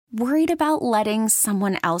Worried about letting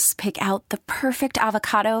someone else pick out the perfect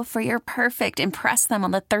avocado for your perfect impress them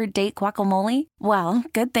on the third date guacamole? Well,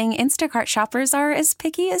 good thing Instacart shoppers are as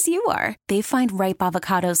picky as you are. They find ripe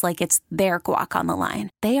avocados like it's their guac on the line.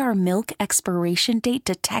 They are milk expiration date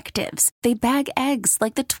detectives. They bag eggs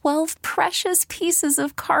like the 12 precious pieces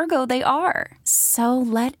of cargo they are. So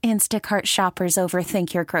let Instacart shoppers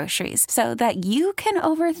overthink your groceries so that you can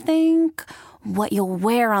overthink what you'll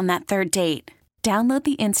wear on that third date. Download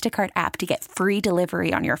the Instacart app to get free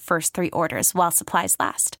delivery on your first 3 orders while supplies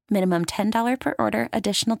last. Minimum $10 per order.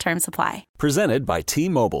 Additional terms apply. Presented by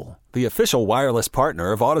T-Mobile, the official wireless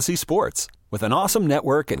partner of Odyssey Sports. With an awesome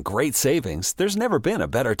network and great savings, there's never been a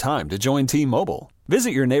better time to join T-Mobile. Visit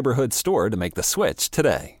your neighborhood store to make the switch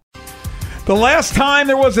today. The last time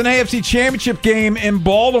there was an AFC Championship game in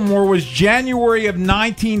Baltimore was January of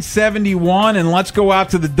 1971, and let's go out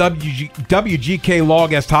to the WGK Law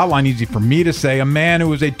Guest Hotline, easy for me to say, a man who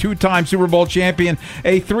was a 2-time Super Bowl champion,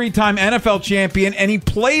 a 3-time NFL champion, and he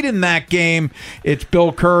played in that game. It's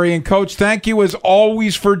Bill Curry. And, Coach, thank you as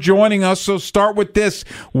always for joining us. So start with this.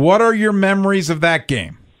 What are your memories of that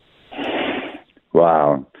game?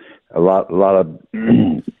 Wow. A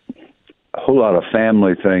whole lot of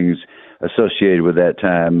family things associated with that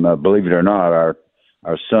time. Believe it or not, our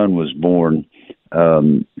son was born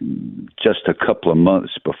just a couple of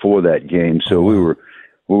months before that game, so we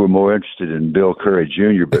were more interested in Bill Curry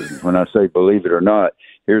Jr. But when I say believe it or not,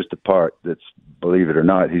 here's the part that's believe it or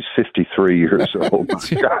not, he's 53 years old.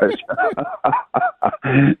 My gosh.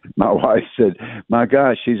 My wife said, my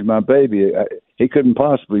gosh, he's my baby. He couldn't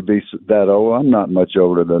possibly be that old. I'm not much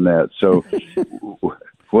older than that. So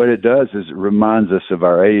what it does is it reminds us of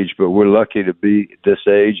our age, but we're lucky to be this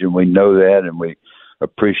age, and we know that, and we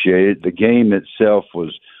appreciate it. The game itself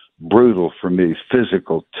was brutal for me,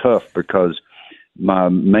 physical, tough, because my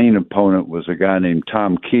main opponent was a guy named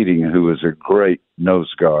Tom Keating, who was a great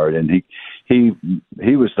nose guard, and he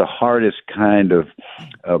was the hardest kind of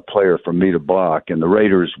player for me to block. And the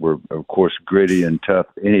Raiders were, of course, gritty and tough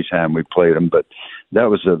anytime we played them, but that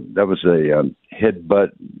was a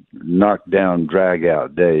headbutt, knockdown, drag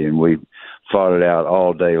out day, and we fought it out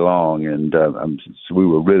all day long, and so we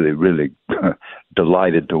were really, really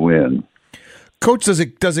delighted to win. Coach, does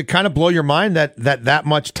it kind of blow your mind that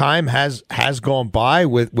much time has gone by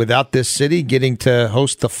without this city getting to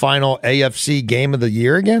host the final AFC game of the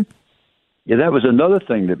year again? Yeah, that was another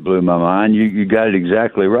thing that blew my mind. You got it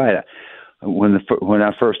exactly right. When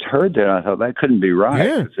I first heard that, I thought that couldn't be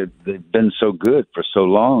right. Yeah. They've been so good for so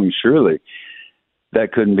long. Surely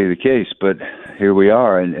that couldn't be the case. But here we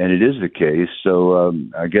are, and it is the case. So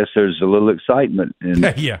I guess there's a little excitement in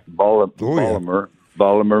Baltimore,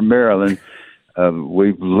 Maryland.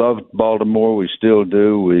 We've loved Baltimore. We still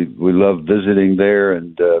do. We love visiting there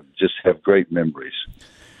and just have great memories.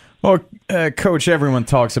 Well, Coach, everyone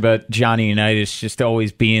talks about Johnny Unitas just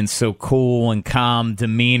always being so cool and calm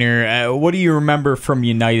demeanor. What do you remember from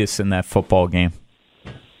Unitas in that football game?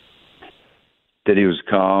 That he was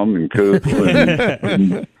calm and cool.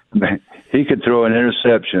 And he could throw an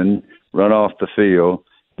interception, run off the field.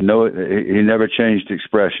 No, he never changed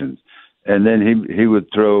expressions. And then he would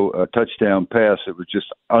throw a touchdown pass that was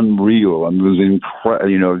just unreal. I mean, it was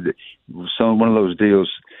incredible. One of those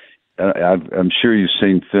deals. I'm sure you've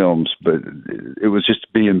seen films, but it was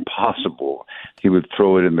just be impossible. He would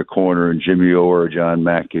throw it in the corner, and Jimmy Orr or John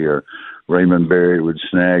Mackey or Raymond Berry would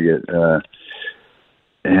snag it.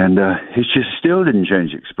 And he just still didn't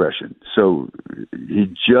change expression. So he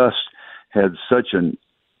just had such an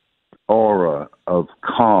aura of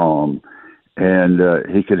calm, and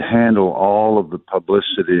he could handle all of the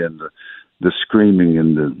publicity and the screaming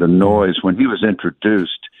and the noise. When he was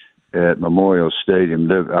introduced at Memorial Stadium,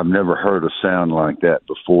 I've never heard a sound like that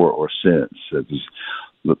before or since. It was,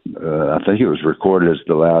 I think it was recorded as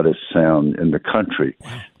the loudest sound in the country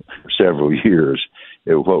for several years.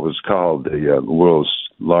 What was called the world's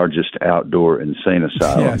largest outdoor insane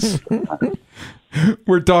asylum. Yes.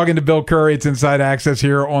 We're talking to Bill Curry. It's Inside Access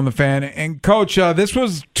here on The Fan. And, Coach, this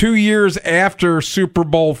was 2 years after Super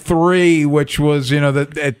Bowl III, which was,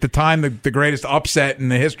 at the time, the greatest upset in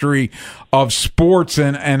the history of sports.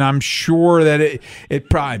 And I'm sure that it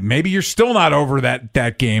probably, maybe you're still not over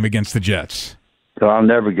that game against the Jets. So I'll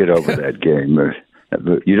never get over that game.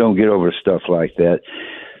 You don't get over stuff like that.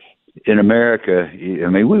 In America, I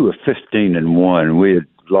mean, we were 15-1. We had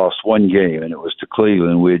lost one game, and it was to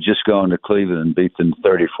Cleveland. We had just gone to Cleveland and beat them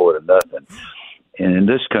 34-0. And in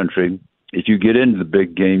this country, if you get into the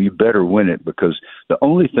big game, you better win it, because the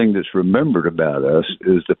only thing that's remembered about us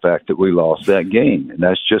is the fact that we lost that game, and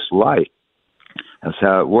that's just life. That's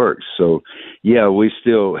how it works. So, yeah,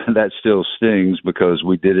 that still stings because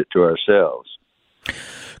we did it to ourselves.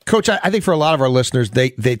 Coach, I think for a lot of our listeners,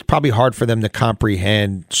 it's probably hard for them to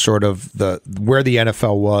comprehend sort of where the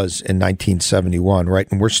NFL was in 1971,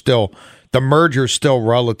 right? And the merger's still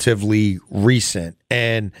relatively recent,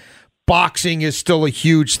 and boxing is still a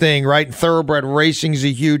huge thing, right? And thoroughbred racing is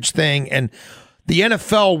a huge thing, and the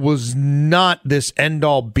NFL was not this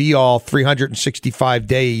end-all, be-all,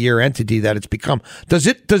 365-day-a-year entity that it's become. Is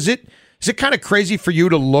it kind of crazy for you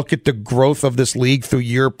to look at the growth of this league through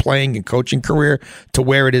your playing and coaching career to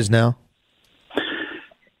where it is now?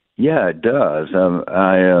 Yeah, it does.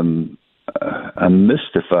 I'm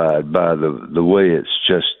mystified by the way it's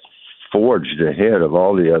just forged ahead of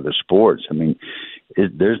all the other sports. I mean,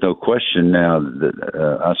 there's no question now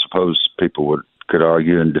that I suppose people could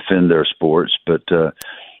argue and defend their sports, but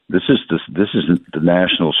this isn't the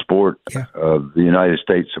national sport of the United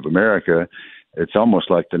States of America. It's almost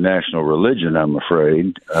like the national religion, I'm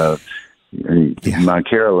afraid. My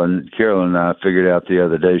Carolyn and I figured out the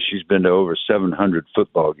other day she's been to over 700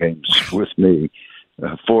 football games with me,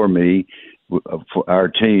 for our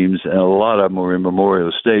teams, and a lot of them were in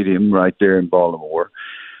Memorial Stadium right there in Baltimore.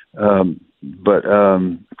 But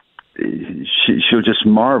she'll just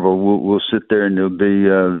marvel. We'll sit there and there'll be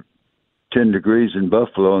 10 degrees in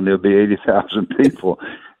Buffalo and there'll be 80,000 people.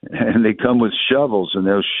 And they come with shovels, and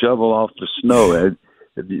they'll shovel off the snow.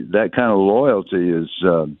 That kind of loyalty is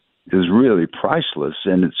really priceless,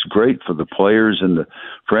 and it's great for the players and the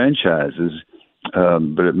franchises.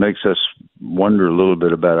 But it makes us wonder a little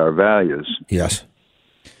bit about our values. Yes.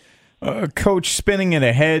 Coach, spinning it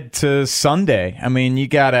ahead to Sunday. I mean, you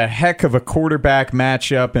got a heck of a quarterback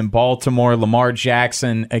matchup in Baltimore, Lamar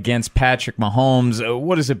Jackson against Patrick Mahomes.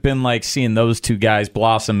 What has it been like seeing those two guys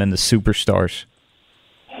blossom into superstars?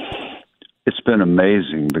 It's been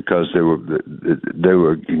amazing because they were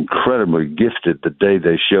incredibly gifted the day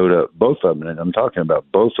they showed up. Both of them, and I'm talking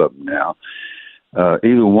about both of them now.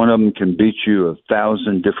 Either one of them can beat you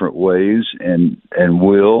 1,000 different ways, and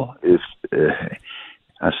will if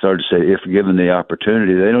I started to say if given the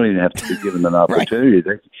opportunity. They don't even have to be given an opportunity.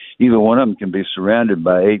 Right. Either one of them can be surrounded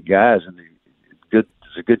by 8 guys, and there's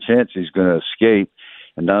a good chance he's going to escape.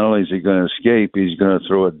 And not only is he going to escape, he's going to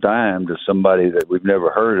throw a dime to somebody that we've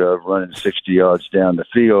never heard of running 60 yards down the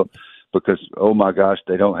field because, oh, my gosh,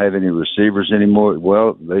 they don't have any receivers anymore.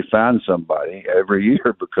 Well, they find somebody every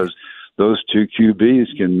year because those two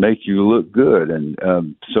QBs can make you look good. And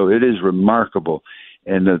so it is remarkable.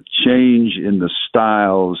 And the change in the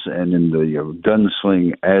styles and in the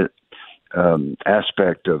gunsling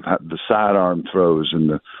aspect of the sidearm throws and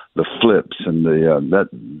the flips and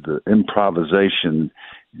the improvisation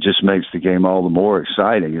just makes the game all the more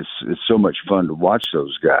exciting. It's so much fun to watch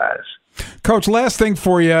those guys. Coach, last thing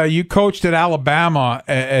for you. You coached at Alabama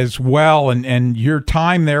as well, and your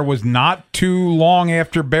time there was not too long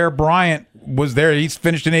after Bear Bryant was there. He's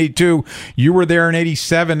finished in 82. You were there in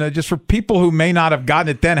 87. Just for people who may not have gotten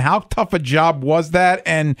it then, how tough a job was that?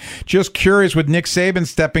 And just curious, with Nick Saban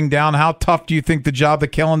stepping down, how tough do you think the job that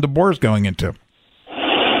Kellen DeBoer is going into?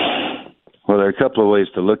 Well, there are a couple of ways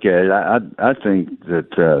to look at it. I think that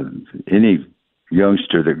any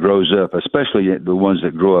youngster that grows up, especially the ones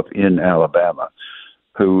that grow up in Alabama,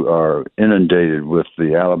 who are inundated with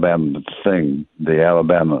the Alabama thing, the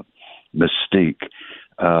Alabama mystique,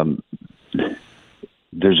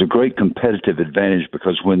 there's a great competitive advantage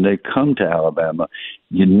because when they come to Alabama,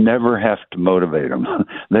 you never have to motivate them.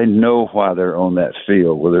 They know why they're on that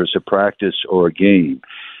field, whether it's a practice or a game.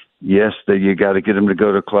 Yes, you got to get them to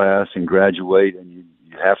go to class and graduate, and you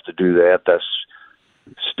have to do that. That's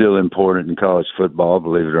still important in college football,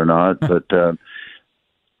 believe it or not. But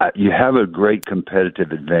you have a great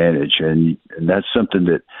competitive advantage, and that's something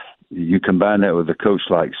that you combine that with a coach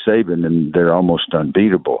like Saban, and they're almost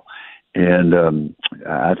unbeatable. And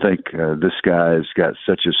I think this guy's got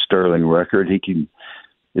such a sterling record. He can,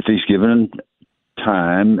 if he's given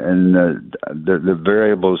time, and the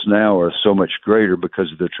variables now are so much greater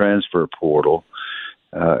because of the transfer portal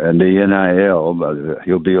and the NIL.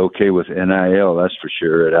 He'll be okay with NIL, that's for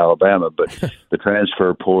sure, at Alabama. But the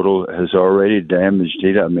transfer portal has already damaged.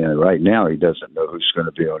 Right now he doesn't know who's going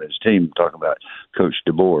to be on his team. I'm talking about Coach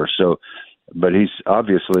DeBoer. But he's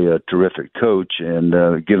obviously a terrific coach, and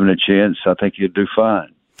given a chance, I think he'll do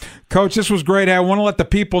fine. Coach, this was great. I want to let the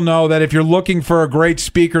people know that if you're looking for a great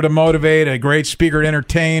speaker to motivate, a great speaker to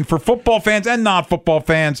entertain, for football fans and non-football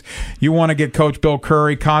fans, you want to get Coach Bill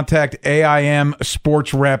Curry, contact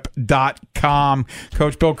AIMSportsRep.com.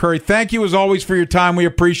 Coach Bill Curry, thank you as always for your time. We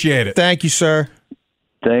appreciate it. Thank you, sir.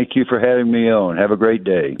 Thank you for having me on. Have a great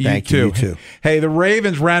day. Thank you. You too. Hey, the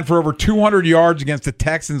Ravens ran for over 200 yards against the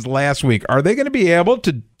Texans last week. Are they going to be able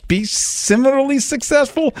to be similarly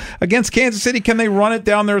successful against Kansas City? Can they run it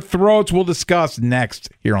down their throats? We'll discuss next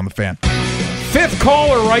here on The Fan. Fifth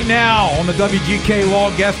caller right now on the WGK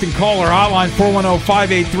Law Guest and Caller Hotline,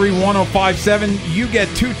 410-583-1057. You get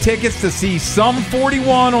 2 tickets to see Sum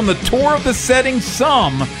 41 on the Tour of the Setting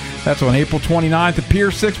Sun. That's on April 29th at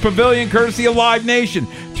Pier 6 Pavilion, courtesy of Live Nation.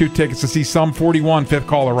 2 tickets to see Sum 41, fifth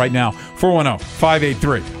caller right now,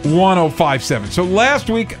 410-583-1057. So last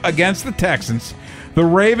week against the Texans, the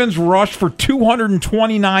Ravens rushed for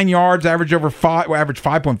 229 yards, average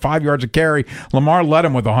 5.5 yards a carry. Lamar led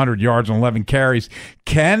them with 100 yards on 11 carries.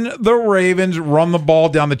 Can the Ravens run the ball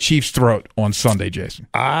down the Chiefs' throat on Sunday, Jason?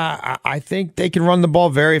 I think they can run the ball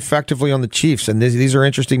very effectively on the Chiefs, and these are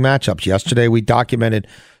interesting matchups. Yesterday we documented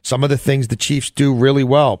some of the things the Chiefs do really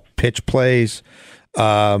well. Pitch plays,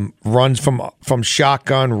 runs from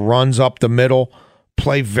shotgun, runs up the middle.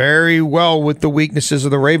 Play very well with the weaknesses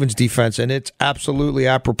of the Ravens defense, and it's absolutely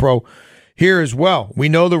apropos here as well. We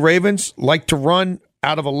know the Ravens like to run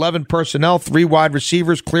out of 11 personnel, 3 wide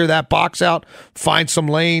receivers, clear that box out, find some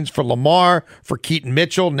lanes for Lamar, for Keaton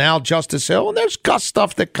Mitchell, now Justice Hill, and there's Gus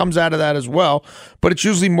stuff that comes out of that as well, but it's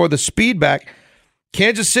usually more the speed back.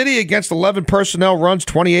 Kansas City against 11 personnel runs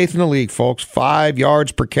 28th in the league, folks. 5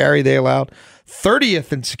 yards per carry they allowed.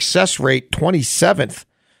 30th in success rate, 27th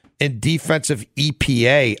in defensive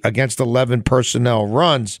EPA against 11 personnel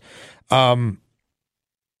runs. The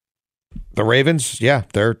Ravens,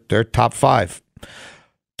 they're top 5.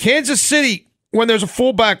 Kansas City, when there's a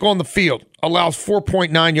fullback on the field, allows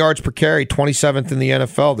 4.9 yards per carry, 27th in the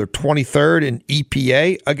NFL. They're 23rd in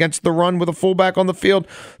EPA against the run with a fullback on the field,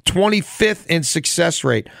 25th in success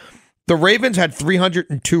rate. The Ravens had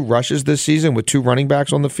 302 rushes this season with 2 running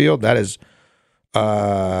backs on the field. That is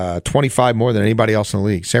 25 more than anybody else in the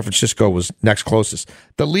league. San Francisco was next closest.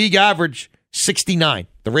 The league average, 69.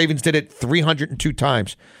 The Ravens did it 302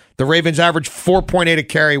 times. The Ravens averaged 4.8 a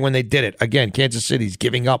carry when they did it. Again, Kansas City's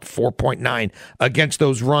giving up 4.9 against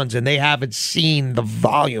those runs, and they haven't seen the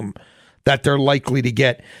volume that they're likely to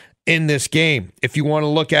get in this game. If you want to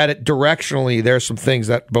look at it directionally, there's some things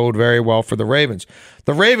that bode very well for the Ravens.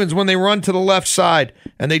 The Ravens, when they run to the left side,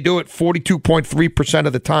 and they do it 42.3%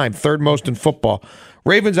 of the time, third most in football.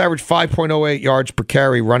 Ravens average 5.08 yards per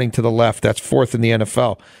carry running to the left. That's 4th in the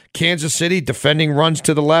NFL. Kansas City, defending runs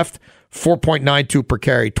to the left, 4.92 per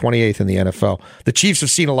carry, 28th in the NFL. The Chiefs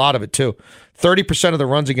have seen a lot of it, too. 30% of the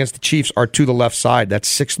runs against the Chiefs are to the left side. That's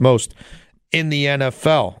 6th most in the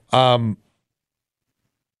NFL.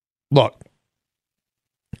 Look,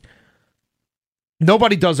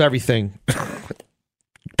 nobody does everything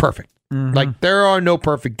perfect. Mm-hmm. Like, there are no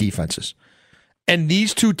perfect defenses. And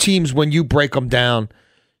these two teams, when you break them down,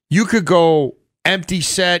 you could go empty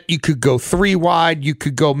set, you could go 3 wide, you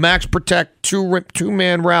could go max protect,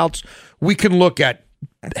 two-man routes. We can look at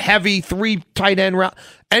heavy 3 tight end route.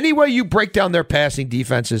 Any way you break down their passing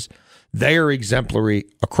defenses, they are exemplary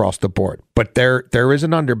across the board. But there is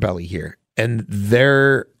an underbelly here. And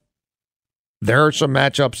there are some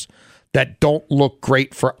matchups that don't look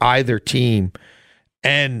great for either team.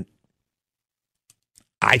 And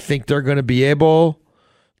I think they're going to be able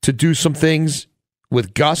to do some things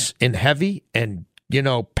with Gus in heavy and,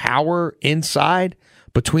 power inside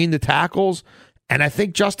between the tackles. And I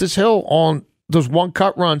think Justice Hill on those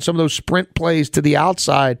one-cut runs, some of those sprint plays to the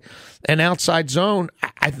outside and outside zone,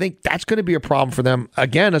 I think that's going to be a problem for them,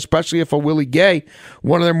 again, especially if a Willie Gay,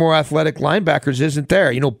 one of their more athletic linebackers, isn't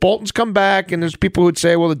there. Bolton's come back, and there's people who would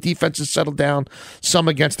say, well, the defense has settled down some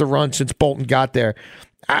against the run since Bolton got there.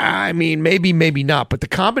 I mean, maybe not. But the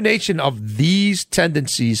combination of these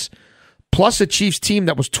tendencies plus a Chiefs team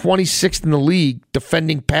that was 26th in the league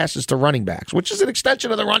defending passes to running backs, which is an extension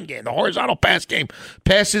of the run game, the horizontal pass game,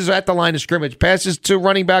 passes at the line of scrimmage, passes to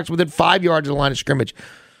running backs within 5 yards of the line of scrimmage.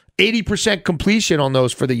 80% completion on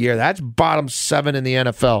those for the year. That's bottom 7 in the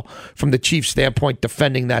NFL from the Chiefs' standpoint,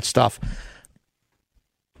 defending that stuff.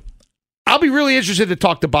 I'll be really interested to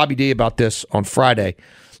talk to Bobby D about this on Friday.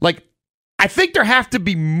 I think there have to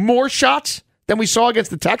be more shots than we saw against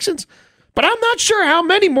the Texans, but I'm not sure how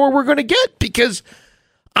many more we're going to get, because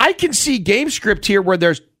I can see game script here where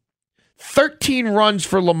there's 13 runs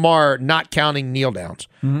for Lamar, not counting kneel downs,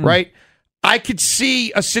 right? I could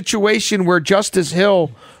see a situation where Justice Hill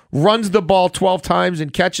runs the ball 12 times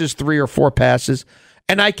and catches 3 or 4 passes,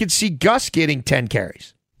 and I could see Gus getting 10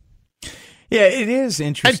 carries. Yeah, it is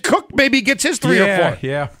interesting. And Cook maybe gets his 3 or 4.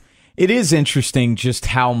 Yeah. It is interesting just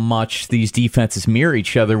how much these defenses mirror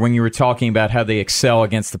each other when you were talking about how they excel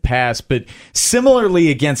against the pass, but similarly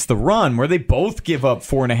against the run, where they both give up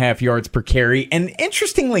 4.5 yards per carry. And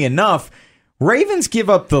interestingly enough, Ravens give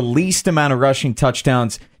up the least amount of rushing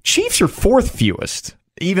touchdowns. Chiefs are fourth fewest,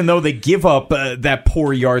 even though they give up that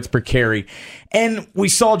poor yards per carry. And we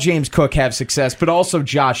saw James Cook have success, but also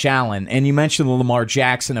Josh Allen. And you mentioned the Lamar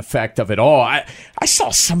Jackson effect of it all. I saw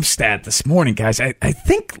some stat this morning, guys. I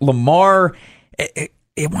think Lamar, I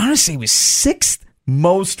want to say, was sixth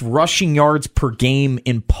most rushing yards per game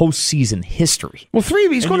in postseason history. Well,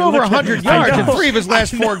 he's going over 100 yards in 3 of his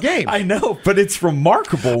last 4 games. I know, but it's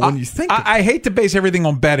remarkable when you think I hate to base everything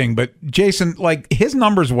on betting, but Jason, like, his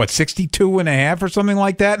number's 62.5 or something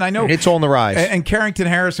like that, and I know it's on the rise. And Carrington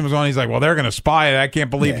Harrison was on. He's like, well, they're going to spy it. I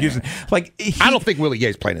can't believe Houston. Like, I don't think Willie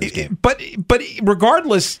Gay's playing in this game. But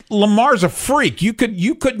regardless, Lamar's a freak. You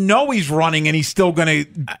could know he's running, and he's still going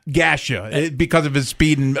to gash you because of his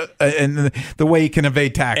speed and the way he can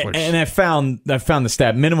evade tacklers. And I found the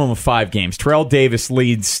stat, minimum of 5 games. Terrell Davis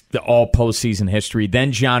leads the all postseason history.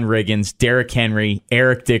 Then John Riggins, Derrick Henry,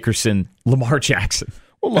 Eric Dickerson, Lamar Jackson.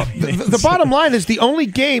 Well, look, the bottom line is the only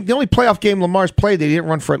playoff game Lamar's played that he didn't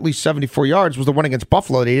run for at least 74 yards was the one against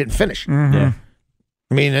Buffalo that he didn't finish. Mm-hmm. Yeah.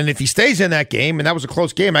 I mean, and if he stays in that game, and that was a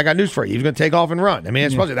close game, I got news for you. He's going to take off and run. I mean,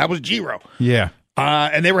 that was Giro. Yeah.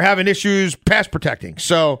 And they were having issues pass protecting.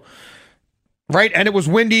 So... Right, and it was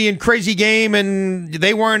windy and crazy game, and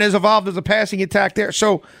they weren't as evolved as a passing attack there.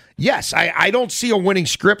 So, yes, I don't see a winning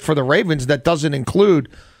script for the Ravens that doesn't include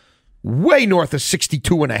way north of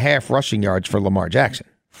 62.5 rushing yards for Lamar Jackson.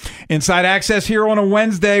 Inside Access here on a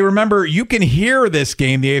Wednesday. Remember, you can hear this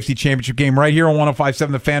game, the AFC Championship game, right here on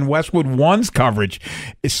 105.7 The Fan. Westwood One's coverage,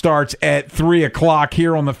 it starts at 3 o'clock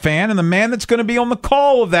here on The Fan, and the man that's going to be on the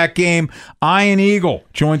call of that game, Ian Eagle,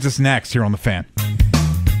 joins us next here on The Fan.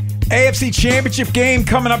 AFC Championship game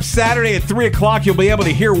coming up Saturday at 3 o'clock. You'll be able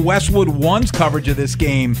to hear Westwood One's coverage of this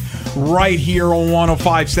game right here on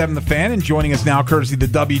 105.7 The Fan. And joining us now, courtesy of the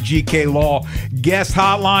WGK Law guest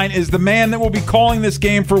hotline, is the man that will be calling this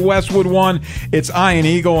game for Westwood One. It's Ian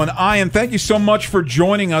Eagle. And Ian, thank you so much for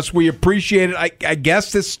joining us. We appreciate it. I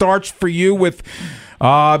guess this starts for you with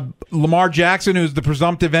Lamar Jackson, who's the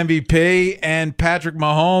presumptive MVP, and Patrick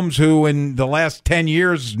Mahomes, who in the last 10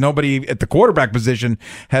 years, nobody at the quarterback position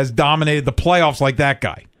has dominated the playoffs like that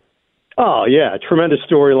guy. Oh, yeah. Tremendous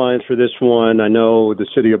storylines for this one. I know the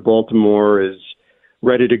city of Baltimore is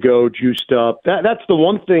ready to go, juiced up. That's the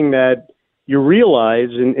one thing that you realize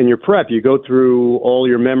in your prep. You go through all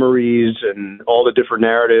your memories and all the different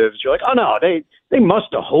narratives. You're like, oh, no, they must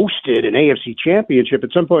have hosted an AFC championship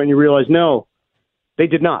at some point, and you realize, no, they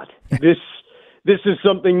did not. This is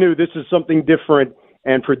something new. This is something different.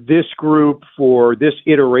 And for this group, for this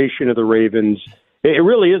iteration of the Ravens, it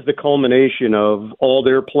really is the culmination of all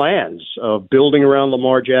their plans of building around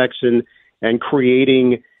Lamar Jackson and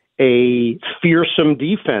creating a fearsome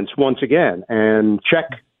defense once again. And check.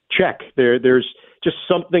 There's just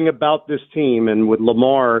something about this team. And with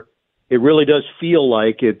Lamar, it really does feel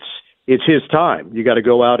like it's his time. You got to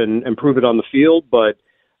go out and prove it on the field. But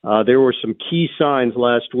there were some key signs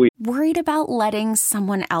last week. Worried about letting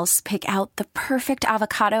someone else pick out the perfect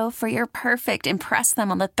avocado for your perfect impress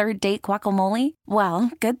them on the third date guacamole?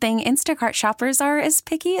 Well, good thing Instacart shoppers are as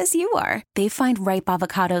picky as you are. They find ripe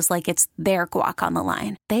avocados like it's their guac on the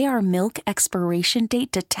line. They are milk expiration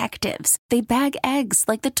date detectives. They bag eggs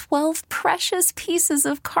like the 12 precious pieces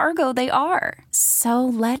of cargo they are. So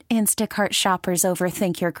let Instacart shoppers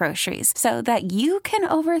overthink your groceries so that you can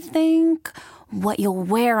overthink what you'll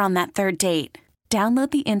wear on that third date.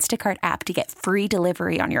 Download the Instacart app to get free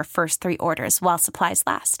delivery on your first 3 orders while supplies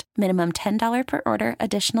last. Minimum $10 per order.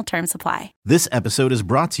 Additional terms apply. This episode is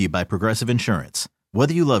brought to you by Progressive Insurance.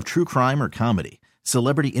 Whether you love true crime or comedy,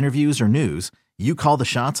 celebrity interviews or news, you call the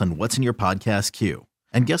shots on what's in your podcast queue.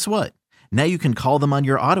 And guess what? Now you can call them on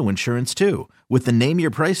your auto insurance too with the Name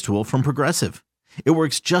Your Price tool from Progressive. It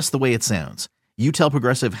works just the way it sounds. You tell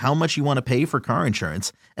Progressive how much you want to pay for car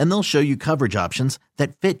insurance, and they'll show you coverage options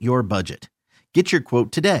that fit your budget. Get your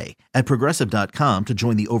quote today at Progressive.com to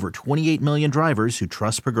join the over 28 million drivers who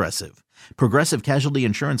trust Progressive. Progressive Casualty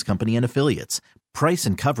Insurance Company and Affiliates. Price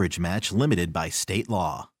and coverage match limited by state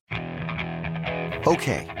law.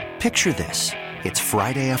 Okay, picture this. It's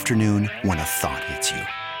Friday afternoon when a thought hits you.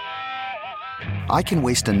 I can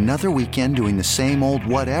waste another weekend doing the same old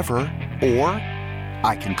whatever, or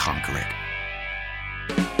I can conquer it.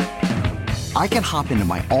 I can hop into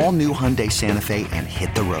my all-new Hyundai Santa Fe and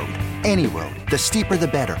hit the road. Any road. The steeper, the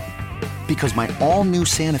better. Because my all-new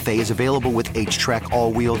Santa Fe is available with H-Track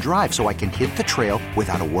all-wheel drive, so I can hit the trail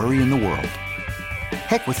without a worry in the world.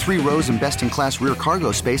 Heck, with 3 rows and best-in-class rear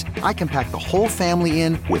cargo space, I can pack the whole family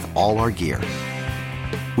in with all our gear.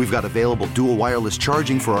 We've got available dual wireless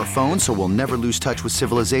charging for our phones, so we'll never lose touch with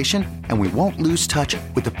civilization, and we won't lose touch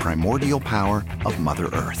with the primordial power of Mother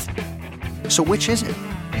Earth. So which is it?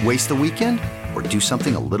 Waste the weekend or do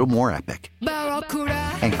something a little more epic?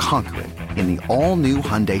 And conquer it in the all-new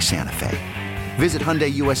Hyundai Santa Fe. Visit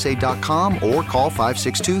HyundaiUSA.com or call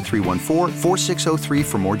 562-314-4603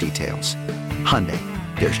 for more details. Hyundai,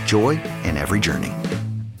 there's joy in every journey.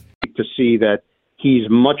 To see that he's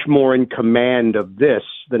much more in command of this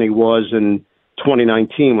than he was in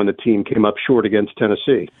 2019 when the team came up short against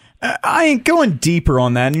Tennessee. I ain't going deeper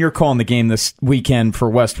on that, and you're calling the game this weekend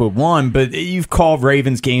for Westwood One, but you've called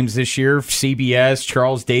Ravens games this year, CBS,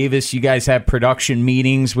 Charles Davis. You guys have production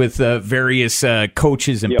meetings with various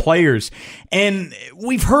coaches and players, and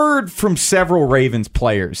we've heard from several Ravens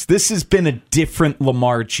players. This has been a different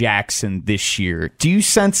Lamar Jackson this year. Do you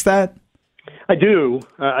sense that? I do.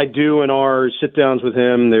 I do. In our sit-downs with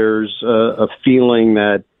him, there's a feeling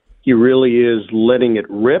that he really is letting it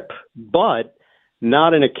rip, but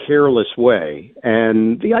not in a careless way.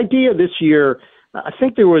 And the idea this year, I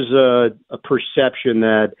think there was a perception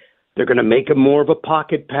that they're going to make him more of a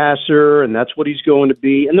pocket passer, and that's what he's going to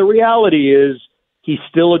be. And the reality is he's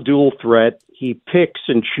still a dual threat. He picks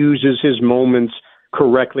and chooses his moments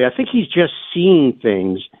correctly. I think he's just seeing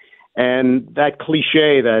things. And that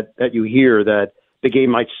cliche that you hear that the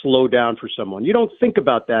game might slow down for someone, you don't think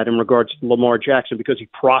about that in regards to Lamar Jackson because he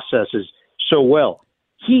processes so well.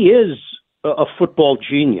 He is a football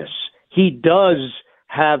genius. He does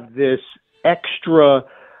have this extra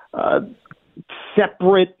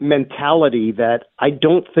separate mentality that I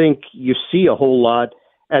don't think you see a whole lot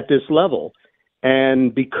at this level.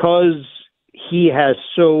 And because he has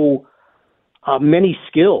so many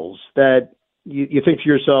skills that you think to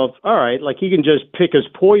yourself, all right, like he can just pick his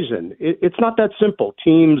poison. It's not that simple.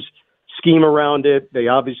 Teams scheme around it. They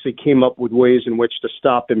obviously came up with ways in which to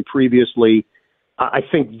stop him previously. I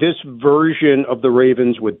think this version of the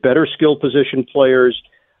Ravens with better skill position players,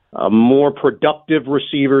 more productive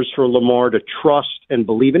receivers for Lamar to trust and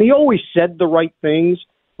believe. And he always said the right things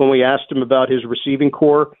when we asked him about his receiving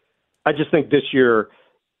core. I just think this year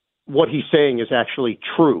what he's saying is actually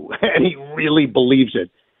true, and he really believes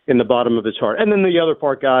it in the bottom of his heart. And then the other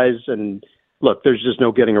part, guys, and look, there's just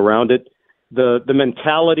no getting around it. The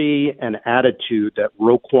mentality and attitude that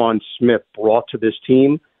Roquan Smith brought to this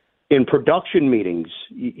team, in production meetings,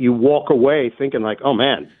 you walk away thinking like, oh,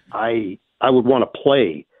 man, I would want to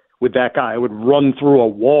play with that guy. I would run through a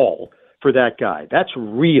wall for that guy. That's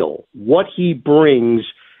real. What he brings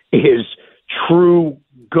is true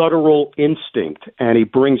guttural instinct, and he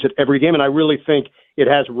brings it every game. And I really think it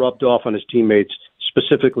has rubbed off on his teammates,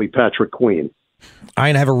 specifically Patrick Queen.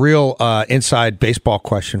 I have a real inside baseball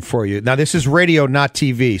question for you. Now, this is radio, not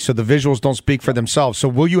TV, so the visuals don't speak for themselves. So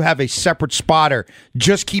will you have a separate spotter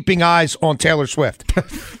just keeping eyes on Taylor Swift? Yeah,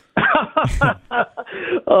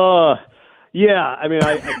 I mean,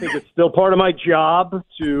 I think it's still part of my job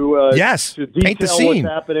to to paint the detail scene.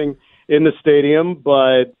 what's happening in the stadium,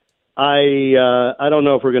 but I don't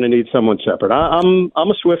know if we're going to need someone separate. I'm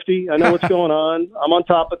a Swiftie. I know what's going on. I'm on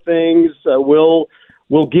top of things. We'll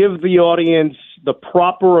give the audience the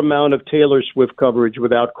proper amount of Taylor Swift coverage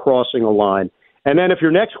without crossing a line. And then if your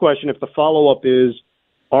next question, if the follow-up is,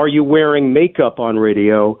 are you wearing makeup on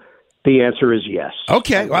radio? The answer is yes.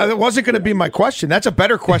 Okay. Well, that wasn't going to be my question. That's a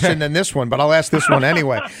better question than this one, but I'll ask this one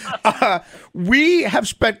anyway. We have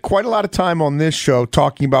spent quite a lot of time on this show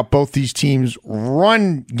talking about both these teams'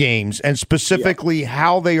 run games and specifically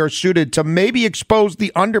how they are suited to maybe expose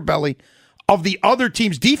the underbelly of the other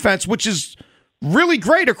team's defense, which is really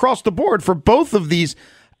great across the board for both of these.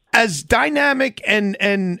 As dynamic and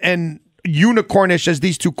unicornish as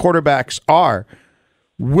these two quarterbacks are,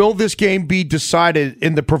 will this game be decided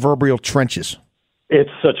in the proverbial trenches? It's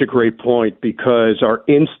such a great point because our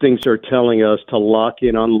instincts are telling us to lock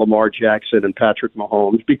in on Lamar Jackson and Patrick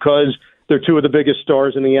Mahomes because they're two of the biggest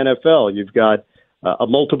stars in the NFL. You've got a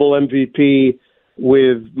multiple MVP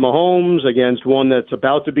with Mahomes against one that's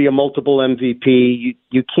about to be a multiple MVP.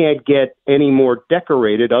 You can't get any more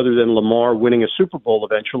decorated other than Lamar winning a Super Bowl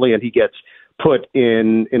eventually, and he gets put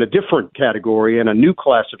in a different category and a new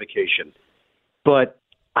classification. But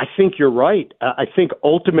I think you're right. I think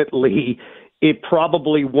ultimately it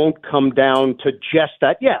probably won't come down to just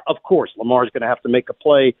that. Yeah, of course, Lamar's going to have to make a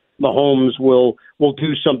play. Mahomes will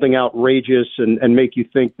do something outrageous and make you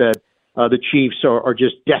think that the Chiefs are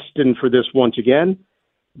just destined for this once again.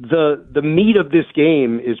 The meat of this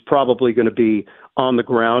game is probably going to be on the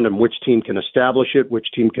ground and which team can establish it, which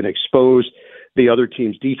team can expose the other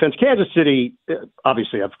team's defense. Kansas City,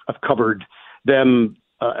 obviously, I've covered them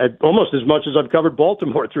almost as much as I've covered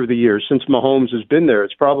Baltimore through the years since Mahomes has been there.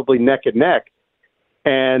 It's probably neck and neck.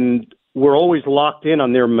 And we're always locked in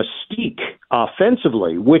on their mystique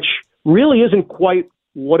offensively, which really isn't quite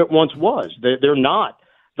what it once was. They're not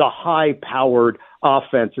the high-powered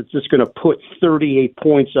offense that's just going to put 38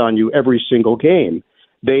 points on you every single game.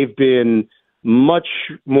 They've been much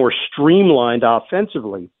more streamlined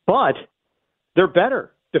offensively, but they're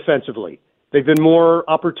better defensively. They've been more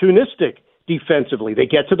opportunistic defensively. They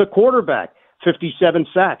get to the quarterback, 57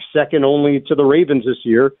 sacks, second only to the Ravens this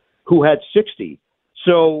year, who had 60.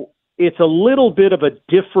 So it's a little bit of a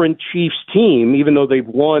different Chiefs team, even though they've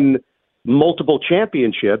won multiple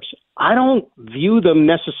championships. I don't view them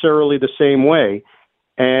necessarily the same way.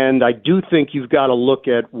 And I do think you've got to look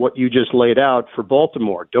at what you just laid out for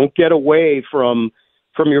Baltimore. Don't get away from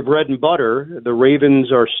your bread and butter. The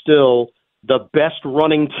Ravens are still the best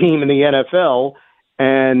running team in the NFL,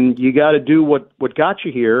 and you got to do what got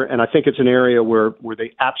you here. And I think it's an area where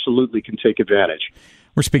they absolutely can take advantage.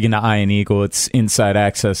 We're speaking to Ian Eagle. It's Inside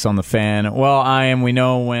Access on the Fan. Well, Ian, we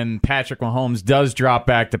know when Patrick Mahomes does drop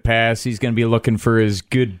back to pass, he's going to be looking for his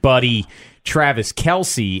good buddy Travis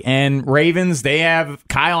Kelce. And Ravens, they have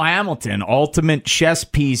Kyle Hamilton, ultimate chess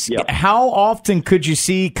piece. Yep. How often could you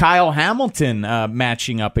see Kyle Hamilton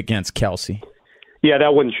matching up against Kelce? Yeah,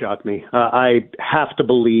 that wouldn't shock me. I have to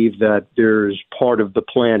believe that there's part of the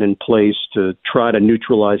plan in place to try to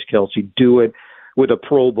neutralize Kelce, do it with a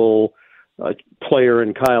Pro Bowl player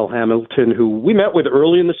in Kyle Hamilton, who we met with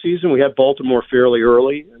early in the season. We had Baltimore fairly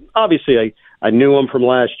early. Obviously, I knew him from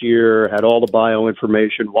last year, had all the bio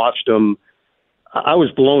information, watched him. I was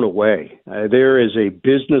blown away. There is a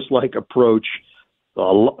business-like approach,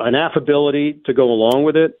 an affability to go along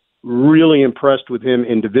with it. Really impressed with him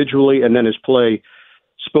individually, and then his play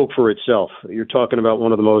spoke for itself. You're talking about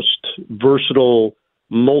one of the most versatile,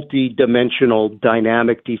 multi-dimensional,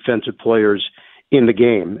 dynamic defensive players in the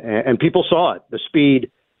game. And people saw it, the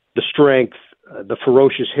speed, the strength, the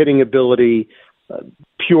ferocious hitting ability,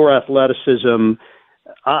 pure athleticism.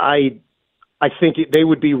 I think they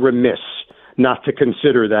would be remiss not to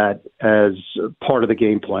consider that as part of the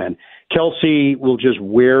game plan. Kelce will just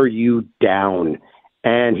wear you down,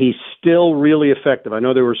 and he's still really effective. I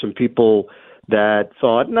know there were some people that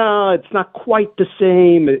thought, no, it's not quite the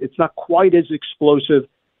same. It's not quite as explosive.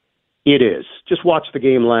 It is. Just watch the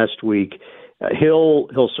game last week.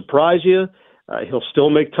 He'll surprise you. He'll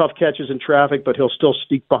still make tough catches in traffic, but he'll still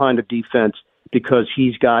sneak behind the defense because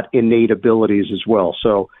he's got innate abilities as well.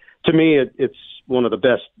 So to me, it's one of the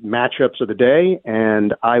best matchups of the day,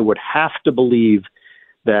 and I would have to believe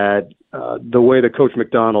that the way that Coach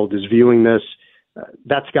McDonald is viewing this,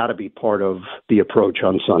 that's got to be part of the approach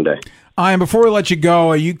on Sunday. And before we let you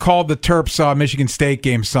go, you called the Terps Michigan State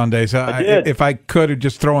game Sunday. So if I could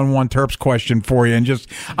just throw in one Terps question for you, and just,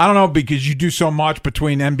 I don't know, because you do so much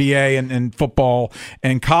between NBA and football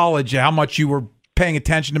and college, how much you were paying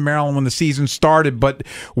attention to Maryland when the season started, but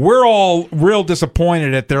we're all real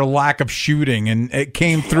disappointed at their lack of shooting, and it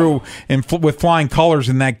came through with flying colors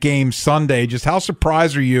in that game Sunday. Just how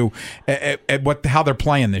surprised are you at how they're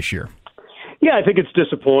playing this year? Yeah, I think it's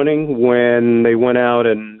disappointing when they went out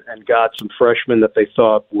and got some freshmen that they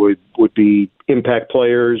thought would be impact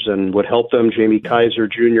players and would help them. Jamie Kaiser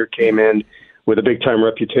Jr. came in with a big-time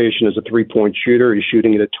reputation as a three-point shooter. He's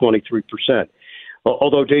shooting it at 23%.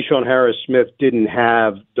 Although Deshaun Harris-Smith didn't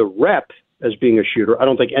have the rep as being a shooter, I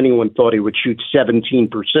don't think anyone thought he would shoot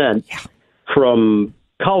 17% from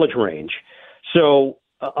college range. So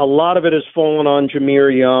a lot of it has fallen on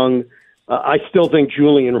Jameer Young. I still think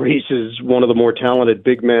Julian Reese is one of the more talented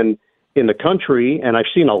big men in the country, and I've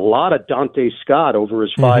seen a lot of Dante Scott over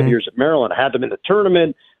his 5 years at Maryland. I had him in the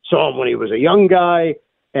tournament, saw him when he was a young guy,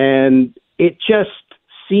 and it just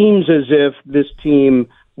seems as if this team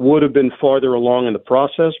would have been farther along in the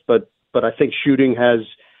process, but I think shooting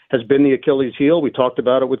has been the Achilles heel. We talked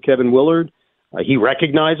about it with Kevin Willard. He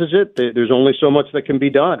recognizes it. There's only so much that can be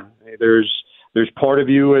done. There's part of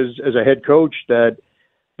you as a head coach that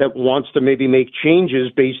wants to maybe make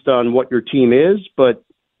changes based on what your team is, but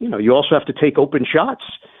you also have to take open shots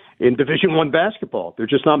in Division I basketball. They're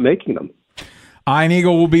just not making them. Ian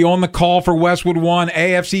Eagle will be on the call for Westwood One,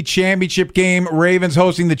 AFC Championship Game. Ravens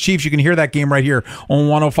hosting the Chiefs. You can hear that game right here on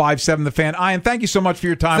 105.7 The Fan. Ian, thank you so much for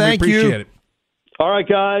your time. We appreciate it. All right,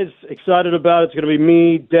 guys. Excited about it. It's going to be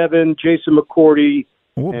me, Devin, Jason McCourty.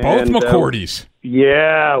 Ooh, both McCourtys.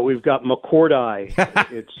 Yeah, we've got McCourty.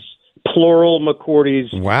 It's plural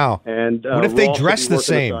McCourtys. Wow. And what if they dress the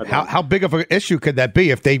same? How big of an issue could that be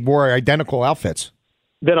if they wore identical outfits?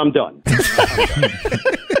 Then I'm done.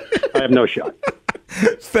 I have no shot.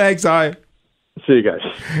 Thanks, I. See you guys.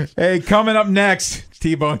 Hey, coming up next,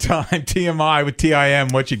 T-Bone Time, TMI with TIM.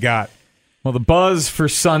 What you got? Well, the buzz for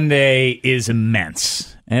Sunday is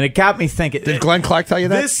immense, and it got me thinking. Did Glenn Clark tell you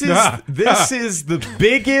that? This is the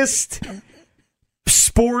biggest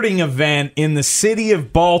sporting event in the city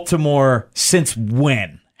of Baltimore since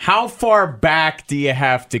when? How far back do you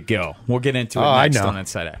have to go? We'll get into it next on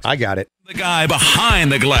Inside Action. I got it. The guy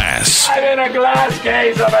behind the glass. I'm in a glass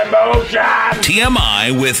case of emotion.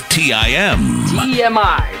 TMI with TIM.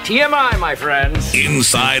 TMI, my friends.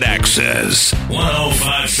 Inside Access.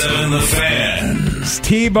 105.7 The Fan. It's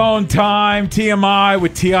T-Bone Time, TMI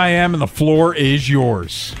with TIM, and the floor is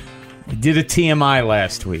yours. We did a TMI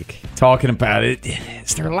last week talking about it.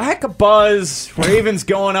 Is there a lack of buzz? Ravens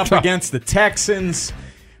going up against the Texans.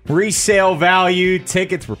 Resale value.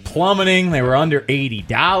 Tickets were plummeting. They were under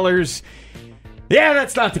 $80. Yeah,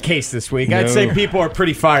 that's not the case this week. I'd say people are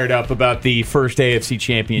pretty fired up about the first AFC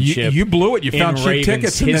Championship. You blew it. You found cheap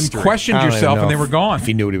tickets and then questioned yourself, and they were gone. If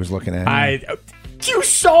he knew what he was looking at. You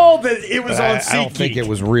saw that it was on SeatGeek. I don't think it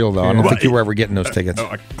was real, though. I don't think you were ever getting those tickets.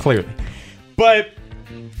 Clearly. But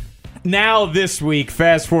now this week,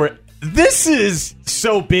 fast forward, this is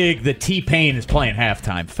so big that T-Pain is playing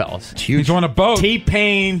halftime, fellas. He's on a boat.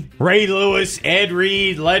 T-Pain, Ray Lewis, Ed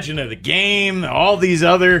Reed, Legend of the Game, all these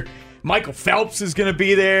other... Michael Phelps is going to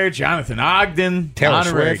be there. Jonathan Ogden, Taylor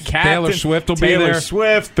Swift. Taylor Swift will be there. Taylor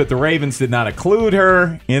Swift, but the Ravens did not include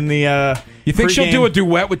her in the You think she'll pregame. do a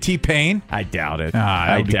duet with T-Pain? I doubt it.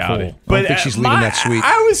 I doubt it. But I don't think she's leaving that suite.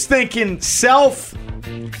 I was thinking,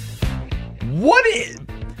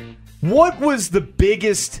 what was the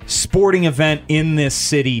biggest sporting event in this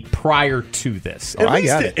city prior to this?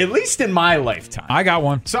 At least in my lifetime. I got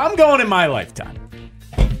one. So I'm going in my lifetime.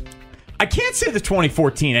 I can't say the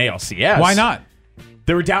 2014 ALCS. Why not?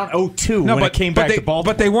 They were down 0-2 when it came back to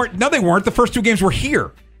Baltimore. But they weren't. No, they weren't. The first two games were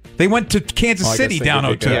here. They went to Kansas City down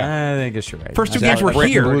 0-2. I guess you're right. First two games were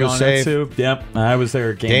here. Yep, I was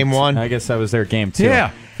there game 1. I guess I was there game 2.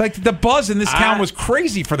 Yeah, like the buzz in this town was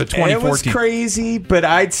crazy for the 2014. It was crazy, but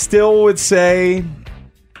I still would say.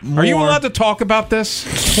 Are you allowed to talk about this?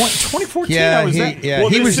 2014. Yeah, I was there. yeah. Well,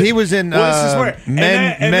 he was in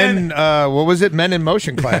men. What was it? Men in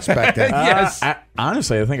Motion class back then. Yes.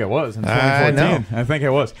 Honestly, I think it was in 2014. I think it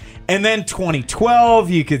was. And then 2012,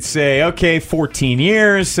 you could say, okay, 14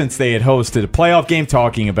 years since they had hosted a playoff game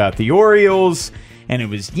talking about the Orioles, and it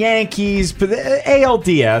was Yankees, but the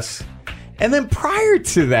ALDS. And then prior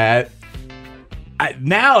to that,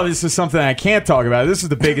 now this is something I can't talk about. This is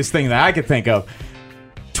the biggest thing that I could think of.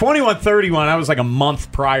 21-31, I was like a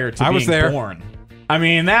month prior to being born. I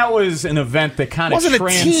mean, that was an event that kind of wasn't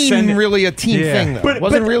really a team thing, though.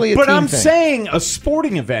 But I'm saying a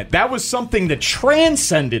sporting event. That was something that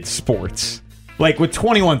transcended sports, like with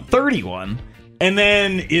 21-31. And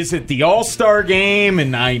then, is it the All-Star Game in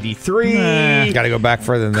 '93? Got to go back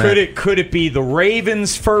further than that. Could it be the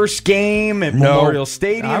Ravens' first game at Memorial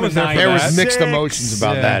Stadium in '96? There was mixed emotions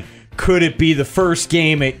about that. Could it be the first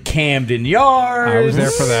game at Camden Yards? I was there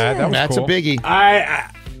for that. That's cool. a biggie. I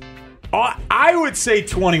would say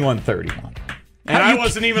 21-31. And I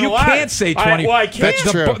wasn't even allowed. You can't say 20. I can't.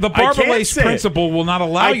 That's true. The Barber-Lace principle will not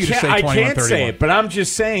allow you to say 21-31. I can't say it, but I'm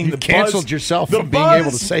just saying you canceled yourself from being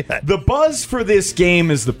able to say that. The buzz for this game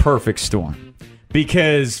is the perfect storm.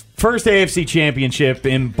 Because first AFC Championship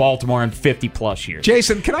in Baltimore in 50-plus years.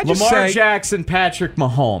 Jason, can I just Lamar say... Jackson, Patrick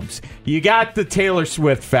Mahomes. You got the Taylor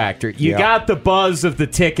Swift factor. You got the buzz of the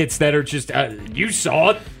tickets that are just... you saw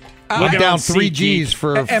it. I'm down 3 G's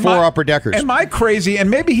for 4 upper deckers. Am I crazy? And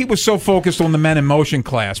maybe he was so focused on the men in motion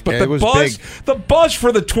class, but the buzz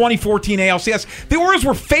for the 2014 ALCS, the Orioles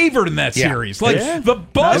were favored in that series. The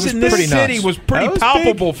buzz in this city was pretty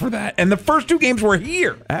palpable for that. And the first 2 games were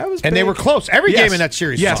here. And they were close. Every game in that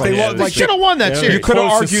series. Yes, they should have won that series. You could have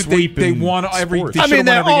argued they won every. I mean,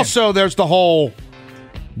 also there's the whole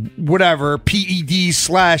whatever PED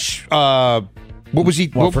 / what was he?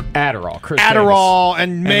 For Adderall. Adderall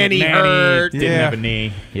and Manny hurt. Didn't have a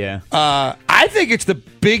knee. Yeah. I think it's the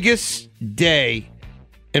biggest day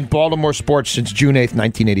in Baltimore sports since June 8th,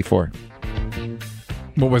 1984.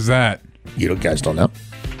 What was that? You guys don't know.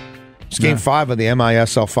 It's Game 5 of the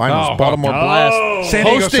MISL Finals. Baltimore Blast. San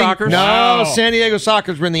Diego Sockers? No, San Diego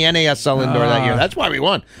Sockers were in the NASL indoor that year. That's why we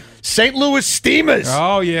won. St. Louis Steamers.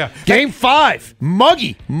 Oh, yeah. Game 5.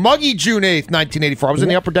 Muggy June 8th, 1984. I was in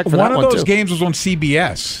the upper deck for that one, too. One of those games was on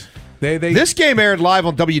CBS. This game aired live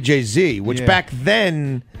on WJZ, which back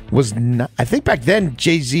then was not, I think back then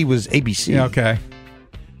Jay-Z was ABC. Yeah, okay.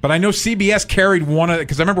 But I know CBS carried one of it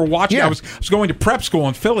because I remember watching. Yeah. I was going to prep school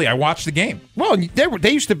in Philly. I watched the game. Well,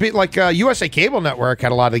 they used to be like USA Cable Network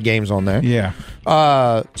had a lot of the games on there. Yeah.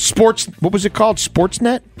 Sports. What was it called?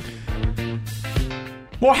 Sportsnet.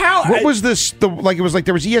 Well, what was this? It was like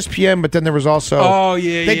there was ESPN, but then there was also.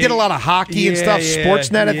 They did a lot of hockey and stuff.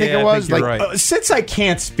 Sportsnet, I think it was. Think you're right. Since I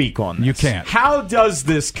can't speak on this, you can't. How does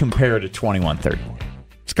this compare to 2131?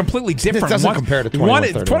 It's completely different. It doesn't compare to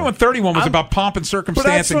 2131. 2131 was about pomp and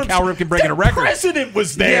circumstance and Cal Ripken breaking a record. The president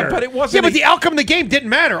was there. Yeah, but it wasn't. Yeah, but the outcome of the game didn't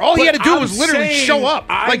matter. All he had to do was literally show up.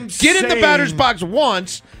 Get in the batter's box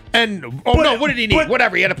once. And what did he need?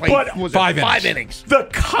 Whatever, he had to play. Five innings. The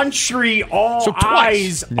country, all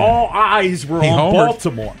eyes were on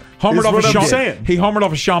Baltimore. He homered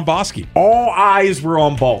off of Sean Bosky. All eyes were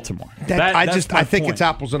on Baltimore. I think it's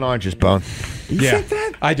apples and oranges, Bone. You think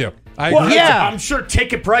that? I do. I'm sure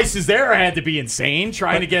ticket prices there had to be insane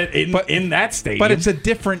trying to get in that stadium. But it's a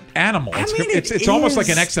different animal. It's almost like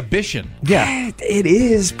an exhibition. Yeah, it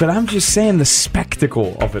is. But I'm just saying the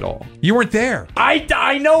spectacle of it all. You weren't there.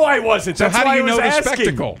 I know I wasn't. So That's how why do you I was know the asking.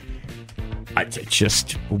 spectacle? I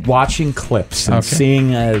just watching clips and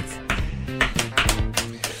seeing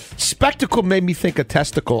spectacle made me think of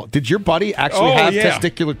testicle. Did your buddy actually have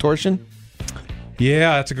testicular torsion?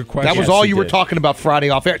 Yeah, that's a good question. That was all you were talking about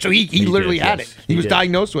Friday off air. So he literally had it. He was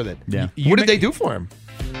diagnosed with it. Yeah. What did they do for him?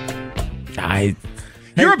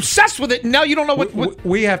 You're obsessed with it, and now you don't know what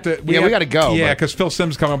we have to. We got to go. Yeah, because Phil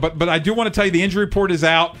Simms coming. But I do want to tell you the injury report is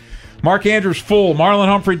out. Mark Andrews full. Marlon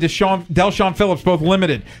Humphrey, Delshon Phillips both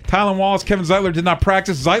limited. Tylan Wallace, Kevin Zeitler did not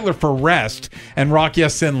practice. Zeitler for rest. And Rock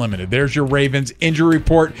Ya-Sin limited. There's your Ravens injury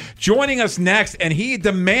report. Joining us next, and he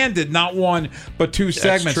demanded not one but two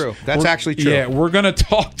segments. That's true. That's actually true. Yeah, we're going to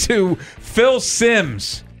talk to Phil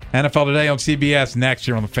Simms. NFL Today on CBS next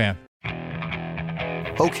year on The Fan.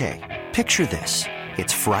 Okay, picture this.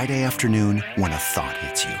 It's Friday afternoon when a thought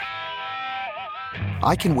hits you.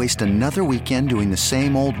 I can waste another weekend doing the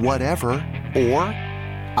same old whatever, or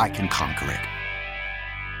I can conquer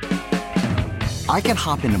it. I can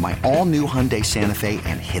hop into my all-new Hyundai Santa Fe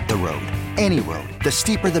and hit the road. Any road. The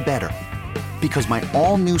steeper, the better. Because my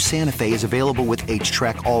all-new Santa Fe is available with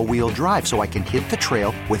H-Track all-wheel drive, so I can hit the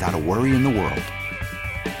trail without a worry in the world.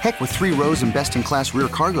 Heck, with 3 rows and best-in-class rear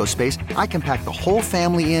cargo space, I can pack the whole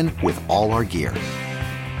family in with all our gear.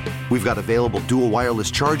 We've got available dual wireless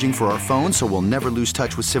charging for our phones, so we'll never lose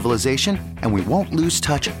touch with civilization, and we won't lose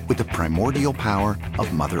touch with the primordial power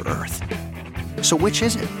of Mother Earth. So which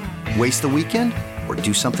is it? Waste the weekend or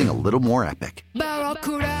do something a little more epic?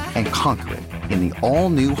 And conquer it in the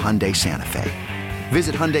all-new Hyundai Santa Fe.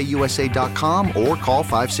 Visit HyundaiUSA.com or call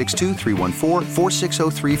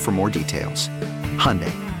 562-314-4603 for more details.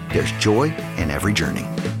 Hyundai, there's joy in every journey.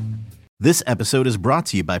 This episode is brought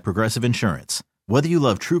to you by Progressive Insurance. Whether you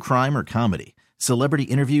love true crime or comedy, celebrity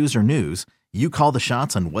interviews or news, you call the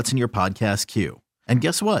shots on what's in your podcast queue. And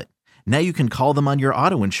guess what? Now you can call them on your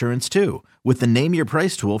auto insurance too with the Name Your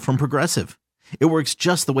Price tool from Progressive. It works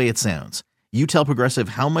just the way it sounds. You tell Progressive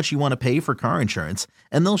how much you want to pay for car insurance,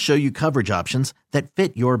 and they'll show you coverage options that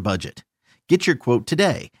fit your budget. Get your quote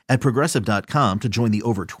today at Progressive.com to join the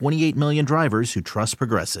over 28 million drivers who trust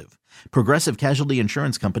Progressive. Progressive Casualty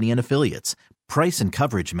Insurance Company and Affiliates. Price and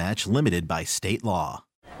coverage match limited by state law.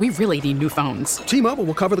 We really need new phones. T-Mobile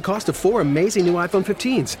will cover the cost of 4 amazing new iPhone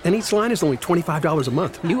 15s, and each line is only $25 a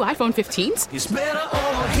month. New iPhone 15s? It's better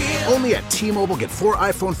over here. Only at T-Mobile, get 4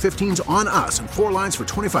 iPhone 15s on us and 4 lines for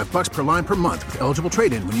 $25 per line per month with eligible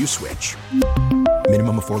trade-in when you switch.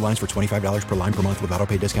 Minimum of 4 lines for $25 per line per month with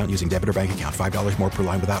autopay discount using debit or bank account. $5 more per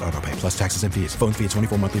line without autopay, plus taxes and fees. Phone fee at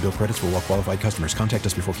 24 monthly bill credits for well-qualified customers. Contact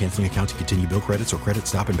us before canceling account to continue bill credits or credit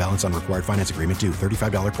stop and balance on required finance agreement due.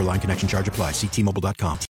 $35 per line connection charge applies. See T-Mobile.com.